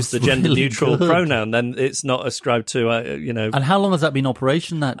you use the gender-neutral pronoun, then it's not ascribed to, And how long has that been in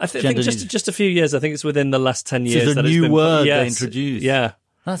operation? I think just a few years. I think it's within the last 10 years. So it's a new word they introduced. Yeah.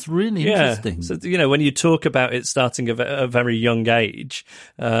 That's really interesting. So, when you talk about it starting at a very young age,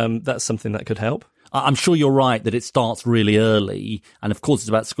 that's something that could help. I'm sure you're right that it starts really early. And of course, it's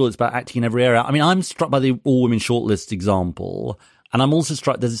about school. It's about acting in every area. I mean, I'm struck by the all-women shortlist example. And I'm also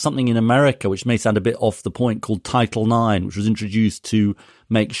struck, there's something in America which may sound a bit off the point called Title IX, which was introduced to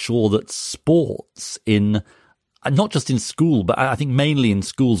make sure that sports not just in school, but I think mainly in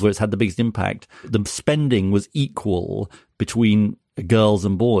schools where it's had the biggest impact, the spending was equal between girls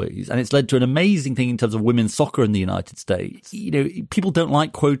and boys. And it's led to an amazing thing in terms of women's soccer in the United States. People don't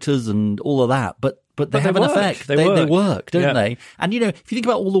like quotas and all of that, but they have an effect. They work, don't they? And, if you think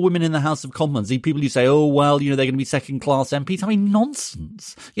about all the women in the House of Commons, the people who say, oh, well, they're going to be second-class MPs. I mean,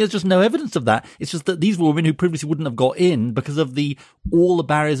 nonsense. There's just no evidence of that. It's just that these were women who previously wouldn't have got in because of all the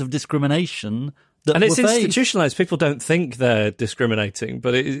barriers of discrimination. And it's institutionalized. People don't think they're discriminating,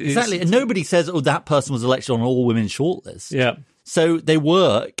 but exactly. And nobody says, oh, that person was elected on an all-women shortlist. Yeah. So they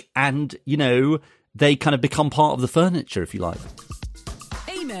work and, they kind of become part of the furniture, if you like.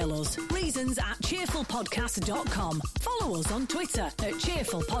 Email us, reasons@cheerfulpodcast.com. Follow us on Twitter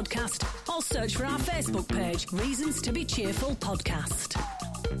 @cheerfulpodcast or search for our Facebook page, Reasons to be Cheerful Podcast.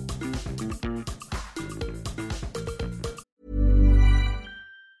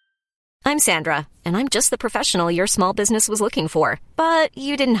 I'm Sandra, and I'm just the professional your small business was looking for. But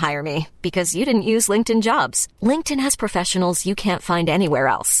you didn't hire me because you didn't use LinkedIn Jobs. LinkedIn has professionals you can't find anywhere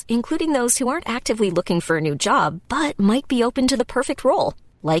else, including those who aren't actively looking for a new job, but might be open to the perfect role,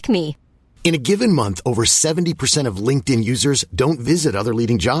 like me. In a given month, over 70% of LinkedIn users don't visit other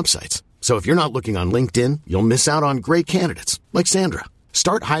leading job sites. So if you're not looking on LinkedIn, you'll miss out on great candidates like Sandra.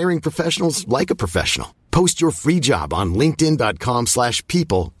 Start hiring professionals like a professional. Post your free job on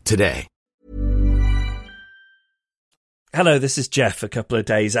linkedin.com/people today. Hello, this is Jeff a couple of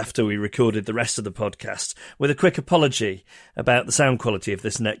days after we recorded the rest of the podcast with a quick apology about the sound quality of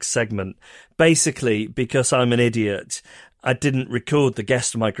this next segment. Basically, because I'm an idiot, I didn't record the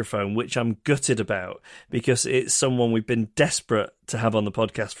guest microphone, which I'm gutted about because it's someone we've been desperate to have on the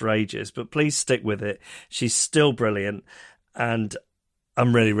podcast for ages. But please stick with it. She's still brilliant, and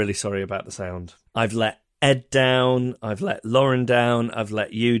I'm really, really sorry about the sound. I've let Ed down, I've let Lauren down, I've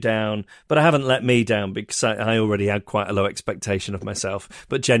let you down, but I haven't let me down because I already had quite a low expectation of myself.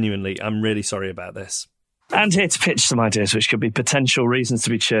 But genuinely, I'm really sorry about this. And here to pitch some ideas which could be potential reasons to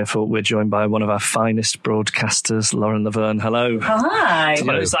be cheerful, we're joined by one of our finest broadcasters, Lauren Laverne. Hello. Hi.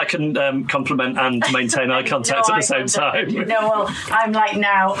 Hello. So I can compliment and maintain eye contact at the same time. No, well, I'm like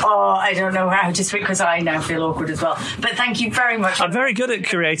now, I don't know how to speak because I now feel awkward as well. But thank you very much. I'm very good at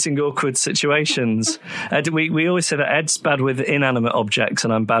creating awkward situations. We always say that Ed's bad with inanimate objects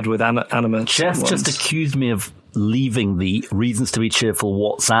and I'm bad with animate Jeff ones. just accused me of leaving the Reasons to be Cheerful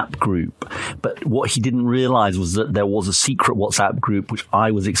WhatsApp group, but what he didn't realise was that there was a secret WhatsApp group which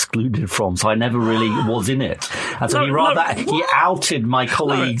I was excluded from, so I never really was in it. And so he outed my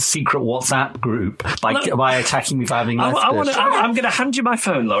colleague's secret WhatsApp group by attacking me for having left it. I'm going to hand you my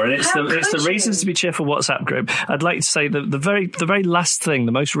phone, Lauren. It's the Reasons to be Cheerful WhatsApp group. I'd like to say the very last thing,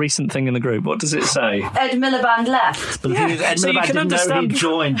 the most recent thing in the group. What does it say? Ed Miliband left. But the thing is, Ed Miliband didn't know he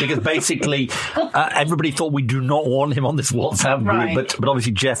joined because basically everybody thought we do not want him on this WhatsApp group, but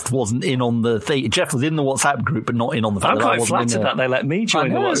obviously Jeff wasn't in on the thing. Jeff was in the WhatsApp group, but not in on the fact that I wasn't in there. I'm quite flattered that they let me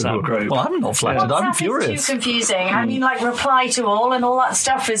join the WhatsApp group. Well, I'm not flattered. WhatsApp I'm furious. Is too confusing. I mean, like reply to all and all that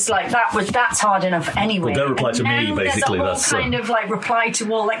stuff is like that's hard enough anyway. Well, don't reply to me, basically. There's a whole kind of like reply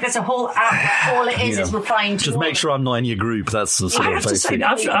to all. Like there's a whole app. All it is replying to. Just make sure I'm not in your group. That's the sort of basic.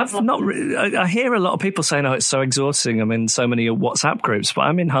 I've not. I hear a lot of people saying, "Oh, it's so exhausting." I'm in so many WhatsApp groups, but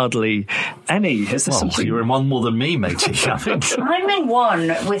I'm in hardly any. Is there something? You're in one more than me, matey. I think. I'm in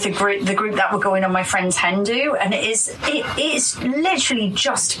one with the group that we're going on my friend's hen do, and it is literally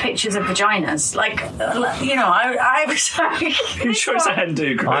just pictures of vaginas. Like, I was like, you sure it's a hen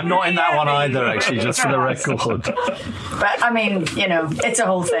do group? I'm not in that one either, actually, just for the record. But I mean, it's a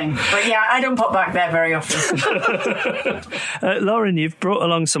whole thing. But yeah, I don't pop back there very often. Lauren, you've brought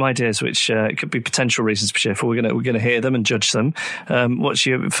along some ideas which could be potential reasons for cheerful. We're going to hear them and judge them. What's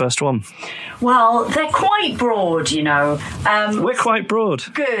your first one? Well, they're quite broad, We're quite broad.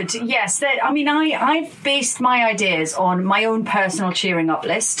 Good, yes. I've based my ideas on my own personal cheering up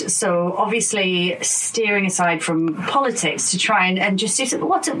list. So obviously steering aside from politics to try and just see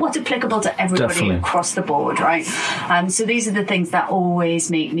what's applicable to everybody across the board, right? So these are the things that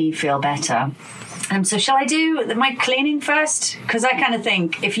always make me feel better. So shall I do my cleaning first? Because I kind of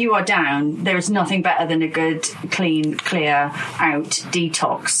think if you are down, there is nothing better than a good, clean, clear out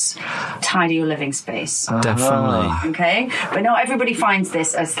detox, tidy your living space. Definitely. Okay? But not everybody finds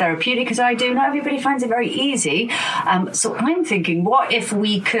this as therapeutic as I do. Not everybody finds it very easy. So I'm thinking, what if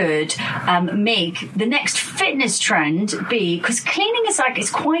we could make the next fitness trend be, because cleaning is it's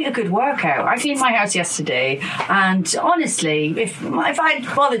quite a good workout. I cleaned my house yesterday, and honestly, if I'd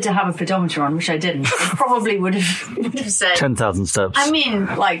bothered to have a pedometer on, which I didn't, it probably would have said 10,000 steps. I mean,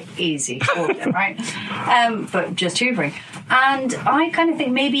 easy, right? But just hoovering. And I kind of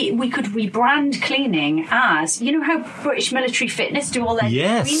think maybe we could rebrand cleaning as, how British military fitness do all their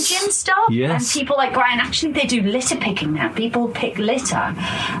green gym stuff? Yes. And people like Brian, actually they do litter picking now. People pick litter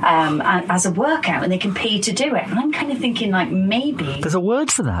as a workout and they can pay to do it. And I'm kind of thinking maybe... There's a word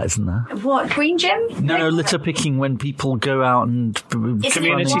for that, isn't there? What, green gym? No, litter picking when people go out and...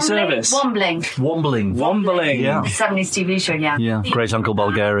 Community service. Wombling. Yeah. 70s TV show, yeah. Yeah, Great Uncle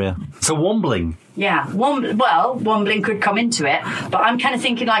Bulgaria. So wombling. Yeah, wombling could come into it, but I'm kind of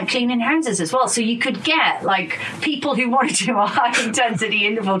thinking like cleaning houses as well. So you could get like people who want to do a high intensity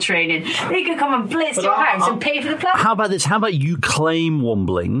interval training. They could come and blitz your house and pay for the plan. How about this? How about you claim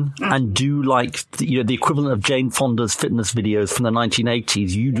wombling and do like the equivalent of Jane Fonda's fitness videos from the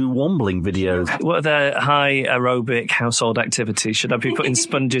 1980s? You do wombling videos. What are the high aerobic household activities? Should I be putting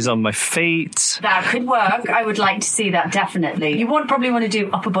sponges on my feet? That could work. I would like to see that, definitely. You probably want to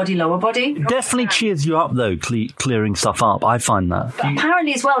do upper body, lower body. Definitely cheers you up, though, clearing stuff up. I find that. But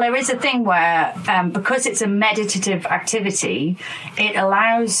apparently, as well, there is a thing where, because it's a meditative activity, it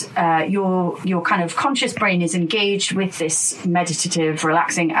allows your kind of conscious brain is engaged with this meditative,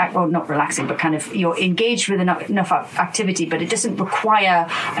 relaxing, well, not relaxing, but kind of you're engaged with enough activity, but it doesn't require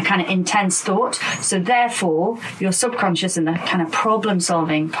a kind of intense thought. So therefore, your subconscious and the kind of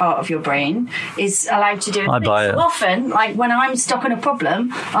problem-solving part of your brain is allowed to do it. I buy it. So often, like when I'm stuck on a problem,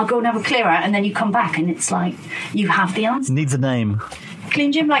 I'll go and have a clear out, and then you come back and it's like you have the answer. Needs a name.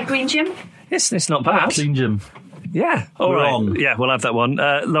 Clean Gym, like Green Gym? It's not bad. Clean Gym. Yeah, all right. Yeah, we'll have that one.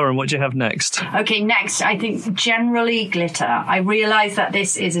 Lauren, what do you have next? Okay, next, I think generally glitter. I realise that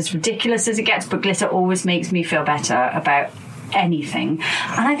this is as ridiculous as it gets, but glitter always makes me feel better about anything,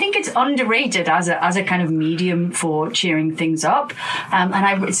 and I think it's underrated as a kind of medium for cheering things up.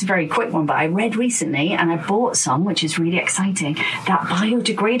 It's a very quick one, but I read recently, and I bought some, which is really exciting, that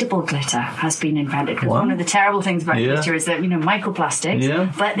biodegradable glitter has been invented. Because one of the terrible things about glitter is that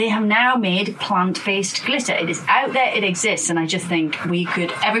microplastics, but they have now made plant-based glitter. It is out there, it exists, and I just think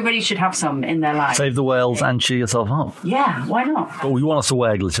everybody should have some in their life. Save the whales and cheer yourself up. Yeah, why not? But you want us to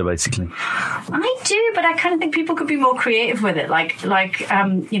wear glitter, basically. I do, but I kind of think people could be more creative with it. Put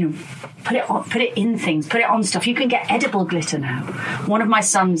it in things, put it on stuff. You can get edible glitter now. One of my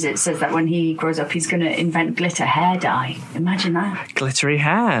sons, it says that when he grows up, he's going to invent glitter hair dye. Imagine that. Glittery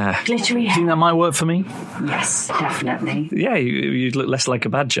hair. Glittery hair. Think that might work for me? Yes, definitely. Yeah, you'd look less like a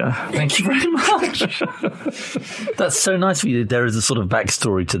badger. Thank you very much. That's so nice of you. There is a sort of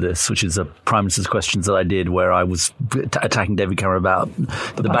backstory to this, which is a Prime Minister's Questions that I did where I was attacking David Cameron about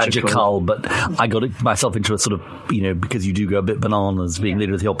the badger cull, but I got myself into a sort of, because you do go a bit bananas being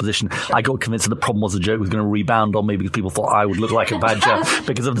leader of the opposition, I got convinced that the problem was the joke was going to rebound on me because people thought I would look like a badger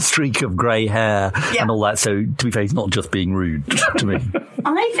because of the streak of grey hair and all that. So, to be fair, he's not just being rude to me.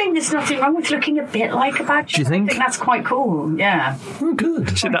 I think there's nothing wrong with looking a bit like a badger. Do you think? I think that's quite cool, yeah. Oh,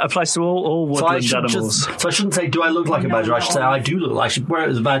 good. So that applies to all woodland animals. So I shouldn't say, do I look like a badger? I should say, I do look like, I should wear it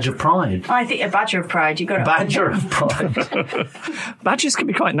as a badge of pride. I think a badger of pride. You got to badger of pride. Badgers can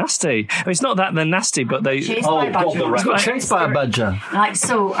be quite nasty. I mean, it's not that they're nasty, but they... Chased by a badger. Chased by a badger.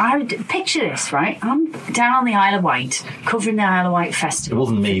 So I would picture this, right? I'm down on the Isle of Wight, covering the Isle of Wight festival. It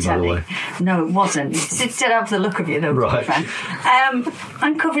wasn't me, by the way. No, it wasn't. It did have the look of you, though. Right.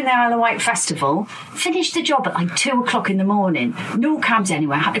 I'm covering the Isle of Wight festival. Finished the job at like 2:00 in the morning. No cabs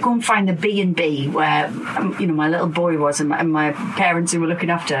anywhere. I had to go and find the B&B where, my little boy was and my parents who were looking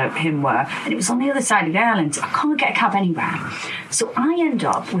after him were. And it was on the other side of the island. I can't get a cab anywhere. So I end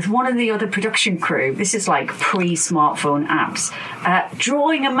up with one of the other production crew. This is like pre-smartphone apps.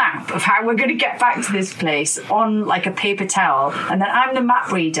 Drawing a map of how we're going to get back to this place on like a paper towel, and then I'm the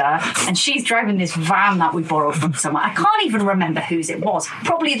map reader and she's driving this van that we borrowed from somewhere. I can't even remember whose it was.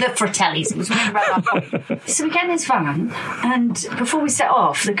 Probably the Fratellis. It was really about that point. So we get in this van, and before we set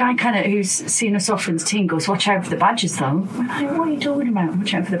off, the guy kind of who's seen us off from his team goes, "Watch out for the badgers, though." We're like, "What are you talking about?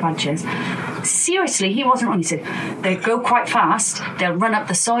 Watch out for the badgers." Seriously, he wasn't wrong. He said they go quite fast. They'll run up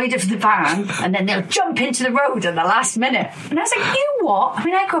the side of the van, and then they'll jump into the road at the last minute. And I was like, "You what?" I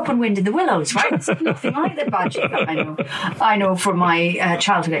mean, I grew up on Wind in the Willows, right? It's nothing like the badger that I know from my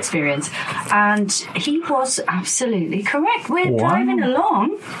childhood experience. And he was absolutely correct. We're driving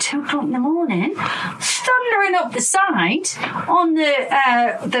along 2:00 in the morning, thundering up the side on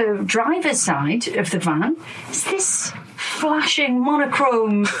the driver's side of the van. It's this flashing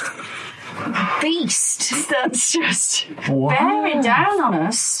monochrome beast that's just bearing down on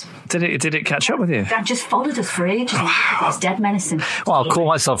us. Did it catch up with you? That just followed us for ages. It was dead menacing. Well, I'll call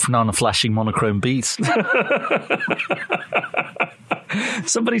myself from now on a flashing monochrome beast.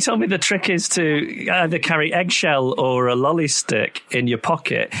 Somebody told me the trick is to either carry eggshell or a lolly stick in your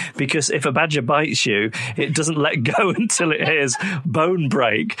pocket, because if a badger bites you, it doesn't let go until it hears bone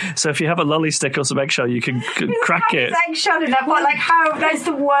break. So if you have a lolly stick or some eggshell, you can crack it. Eggshell in that one, like how? That's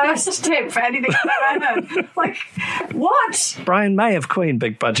the worst tip for anything I've ever heard. Like, what? Brian May of Queen,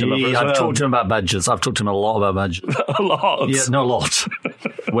 big badger lover as well. I've talked to him about badgers. I've talked to him a lot about badgers. A lot? Yeah, no, a lot.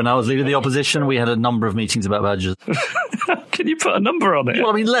 When I was leader of the opposition, we had a number of meetings about badgers. Can you put a number on it?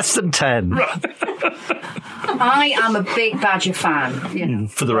 Well, I mean, less than 10. I am a big Badger fan. You know.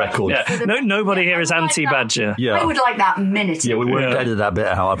 For the record. Yeah. Nobody here is anti-Badger. Yeah. I would like that minute. Yeah, we won't edit that bit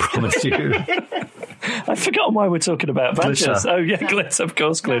out, I promise you. I've forgotten why we're talking about badgers. Glitter. Oh, yeah, glitter, of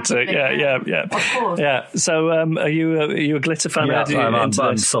course, glitter. Yeah. Of course. Yeah. So, are you a glitter fan? Yeah,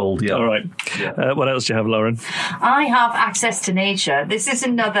 I'm sold, yeah. All right. Yeah. What else do you have, Lauren? I have access to nature. This is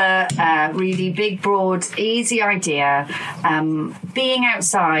another really big, broad, easy idea. Being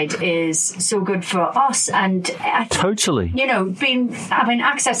outside is so good for us, and totally. You know, having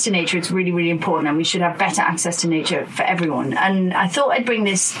access to nature is really, really important, and we should have better access to nature for everyone. And I thought I'd bring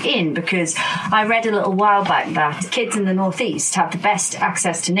this in because I read a little while back that kids in the Northeast have the best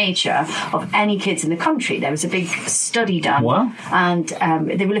access to nature of any kids in the country. There was a big study done. Wow. And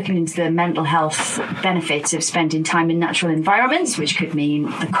they were looking into the mental health benefits of spending time in natural environments, which could mean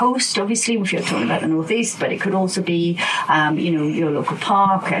the coast, obviously, if you're talking about the Northeast, but it could also be, your local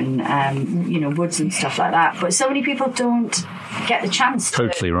park and, woods and stuff like that. But so many people don't get the chance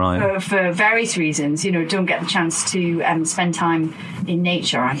totally right. For various reasons, don't get the chance to spend time in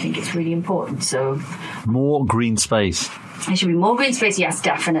nature. I think it's really important. So more green space. There should be more green space, yes,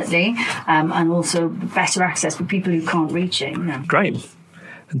 definitely, and also better access for people who can't reach it. Great.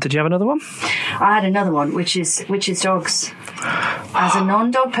 And did you have another one? I had another one, which is dogs. As a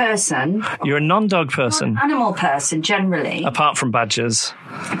non-dog person... You're a non-dog person? Animal person, generally. Apart from badgers.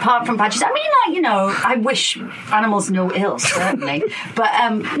 Apart from badgers. I mean, I wish animals no ill, certainly. But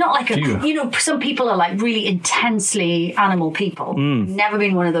not like some people are like really intensely animal people. Never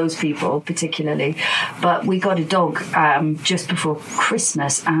been one of those people, particularly. But we got a dog just before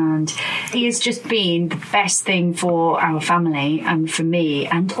Christmas, and he has just been the best thing for our family and for me.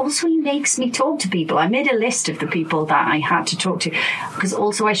 And also he makes me talk to people. I made a list of the people that I had to talk to, because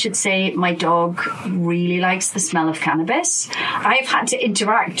also I should say my dog really likes the smell of cannabis. I've had to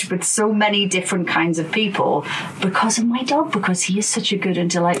interact with so many different kinds of people because of my dog, because he is such a good and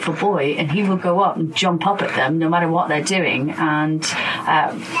delightful boy, and he will go up and jump up at them no matter what they're doing, and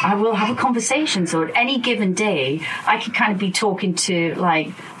I will have a conversation. So at any given day I could kind of be talking to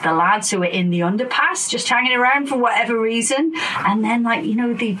like the lads who are in the underpass just hanging around for whatever reason, and then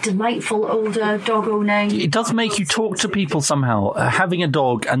the delightful older dog owner. It does make you talk to people somehow. Having a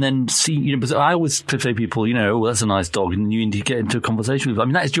dog and then see, because I always say to people, oh, that's a nice dog, and you need to get into a conversation with them. I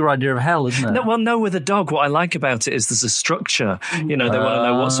mean, that is your idea of hell, isn't it? No, with a dog, what I like about it is there's a structure. They want to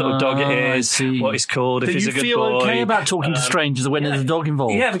know what sort of dog it is, what it's called, if he's a good boy. You feel okay about talking to strangers when there's a dog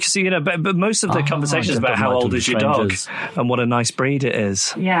involved? Yeah, because, but most of the conversation is about how old is your dog and what a nice breed it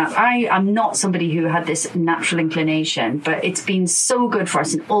is. Yeah, I'm not somebody who had this natural inclination, but it's been so good for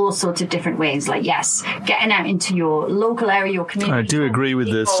us in all sorts of different ways. Like, yes, getting out into your local area, your community. I do agree with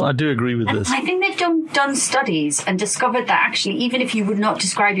this. I think they've done studies and discovered that actually, even if you would not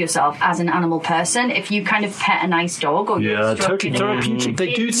describe yourself as an animal person, if you kind of pet a nice dog or totally therapeutic.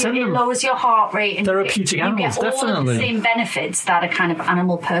 They do send them. It lowers your heart rate and therapeutic animals. You get definitely all of the same benefits that a kind of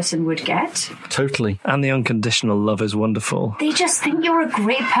animal person would get. Totally. And the unconditional love is wonderful. They just think you're a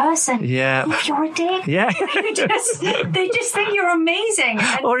great person. Yeah. If you're a dick. Yeah. they just think you're amazing.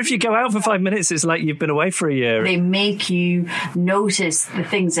 Or if you go out for 5 minutes, it's like you've been away for a year. They make you notice the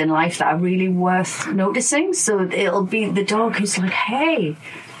things in life that are really worth noticing. So it'll be the dog who's like, hey,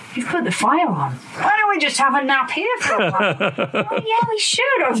 you've put the fire on. Why don't we just have a nap here for a while? Oh, yeah, we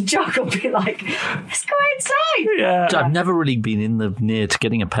should. Or the dog will be like, let's go outside. Yeah. I've never really been near to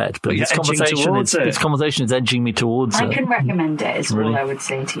getting a pet, but this conversation is edging me towards it. I can recommend it, is all I would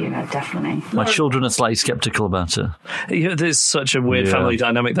say to you, definitely. My children are slightly sceptical about it. There's such a weird family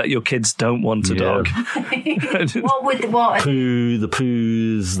dynamic that your kids don't want a dog. What? The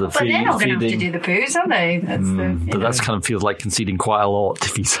poos, the feeding. But they're not going to have to do the poos, are they? But that kind of feels like conceding quite a lot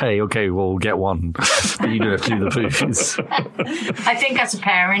if you say, okay, well, we'll get one, but you don't have to do the poos. I think as a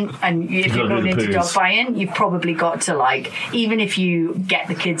parent, and if you're going into dog buying, you've probably got to, even if you get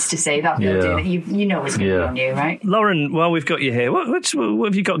the kids to say that, they'll do it, you know it's going to be on you, right? Lauren, while we've got you here, what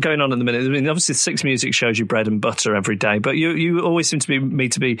have you got going on at the minute? I mean, obviously, Six Music shows you bread and butter every day, but you always seem to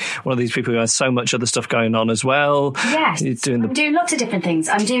be one of these people who has so much other stuff going on as well. Yes, I'm doing lots of different things.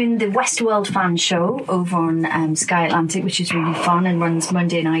 I'm doing the Westworld fan show over on Sky Atlantic, which is really fun and runs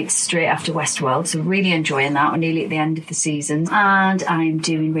Monday nights straight after Westworld, so really enjoying that. We're nearly at the end of the season. And I'm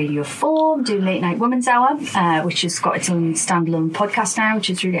doing Radio 4, I'm doing Late Night Women's Hour, which has got its own standalone podcast now, which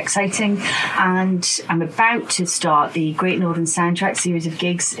is really exciting. And I'm about to start the Great Northern Soundtrack series of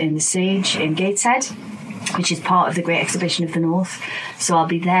gigs in the Sage in Gateshead. which is part of the Great Exhibition of the North. So I'll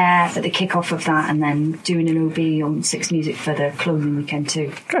be there at the kick-off of that and then doing an OB on Six Music for the clothing weekend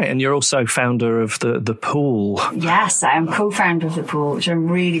too. Great, and you're also founder of the Pool. Yes, I am co-founder of the Pool, which I'm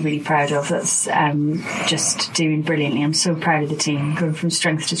really, really proud of. That's just doing brilliantly. I'm so proud of the team, going from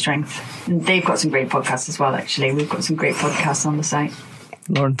strength to strength. And they've got some great podcasts as well, actually. We've got some great podcasts on the site.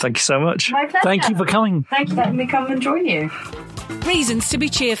 Lauren, thank you so much. My pleasure. Thank you for coming. Thank you for letting me come and join you. Reasons to be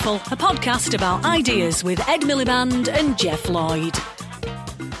Cheerful, a podcast about ideas with Ed Miliband and Jeff Lloyd.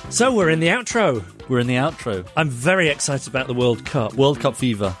 So we're in the outro. We're in the outro. I'm very excited about the World Cup. World Cup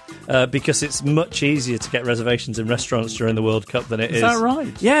fever. Because it's much easier to get reservations in restaurants during the World Cup than it is. Is that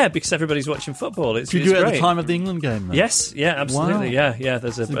right? Yeah, because everybody's watching football. Did you do it at the time of the England game, then? Yes, yeah, absolutely. Wow. Yeah.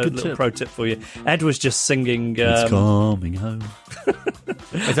 There's a good little tip. pro tip for you. Ed was just singing... It's coming home.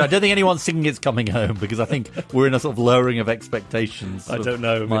 I don't think anyone's singing It's Coming Home, because I think we're in a sort of lowering of expectations. I don't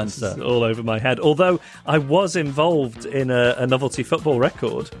know. Mindset. It's all over my head. Although I was involved in a novelty football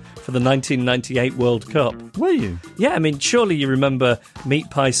record for the 1998 World Cup. Were you? Yeah, I mean, surely you remember Meat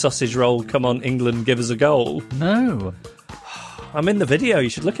Pie Sausage Roll, Come On England, Give Us a Goal. No. I'm in the video. You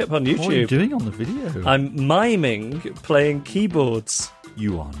should look it up on YouTube. What are you doing on the video? I'm miming playing keyboards.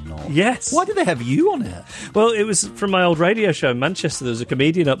 You are not. Yes. Why do they have you on it? Well, it was from my old radio show in Manchester. There was a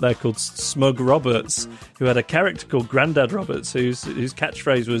comedian up there called Smug Roberts, who had a character called Grandad Roberts, whose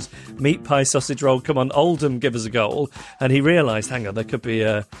catchphrase was "Meat Pie Sausage Roll, Come On Oldham, Give Us a Goal." And he realised, hang on, there could be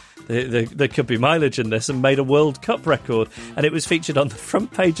there could be mileage in this, and made a World Cup record. And it was featured on the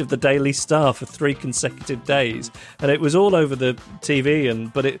front page of the Daily Star for 3 consecutive days, and it was all over the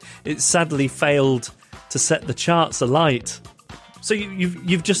TV. But it sadly failed to set the charts alight. So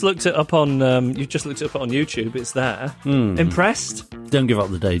you've just looked it up on YouTube. It's there. Impressed? Don't give up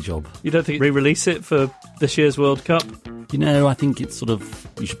the day job. You don't think re-release it for this year's World Cup? You know, I think it's sort of,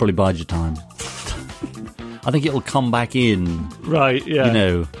 you should probably bide your time. I think it'll come back in. Right, yeah. You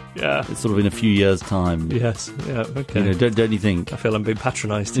know, yeah. It's sort of in a few years' time. Yes, yeah, okay. You know, don't you think? I feel I'm being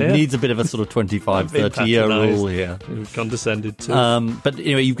patronised here. It needs a bit of a sort of 25, 30-year rule here. We've condescended to. But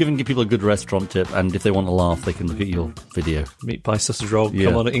anyway, you've given people a good restaurant tip, and if they want to laugh, they can look at your video. Meat Pie Sausage Roll,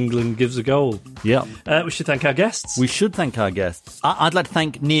 Come On England, Gives a Goal. Yeah. We should thank our guests. We should thank our guests. I'd like to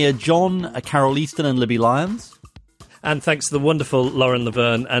thank Nia John, Carol Easton and Libby Lyons. And thanks to the wonderful Lauren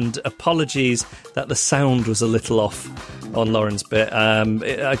Laverne, and apologies that the sound was a little off on Lauren's bit.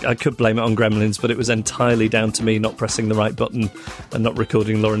 I could blame it on Gremlins, but it was entirely down to me not pressing the right button and not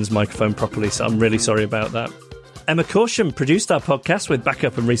recording Lauren's microphone properly, so I'm really sorry about that. Emma Corsham produced our podcast with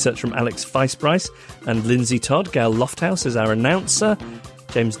backup and research from Alex Feisbryce and Lindsay Todd. Gail Lofthouse is our announcer.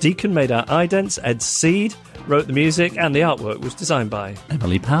 James Deacon made our idents. Ed Seed wrote the music, and the artwork was designed by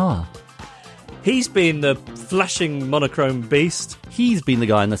Emily Power. He's been the flashing monochrome beast. He's been the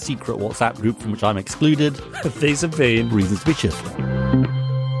guy in the secret WhatsApp group from which I'm excluded. These have been Reasons to be Cheerful.